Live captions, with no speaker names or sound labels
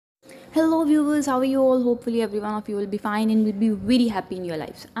Hello viewers, how are you all? Hopefully every one of you will be fine and will be very happy in your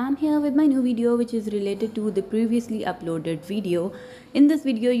lives. I'm here with my new video which is related to the previously uploaded video. In this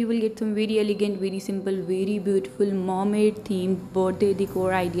video you will get some very elegant, very simple, very beautiful mermaid themed birthday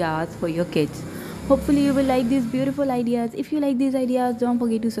decor ideas for your kids. Hopefully you will like these beautiful ideas. If you like these ideas, don't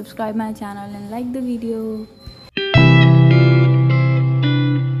forget to subscribe my channel and like the video.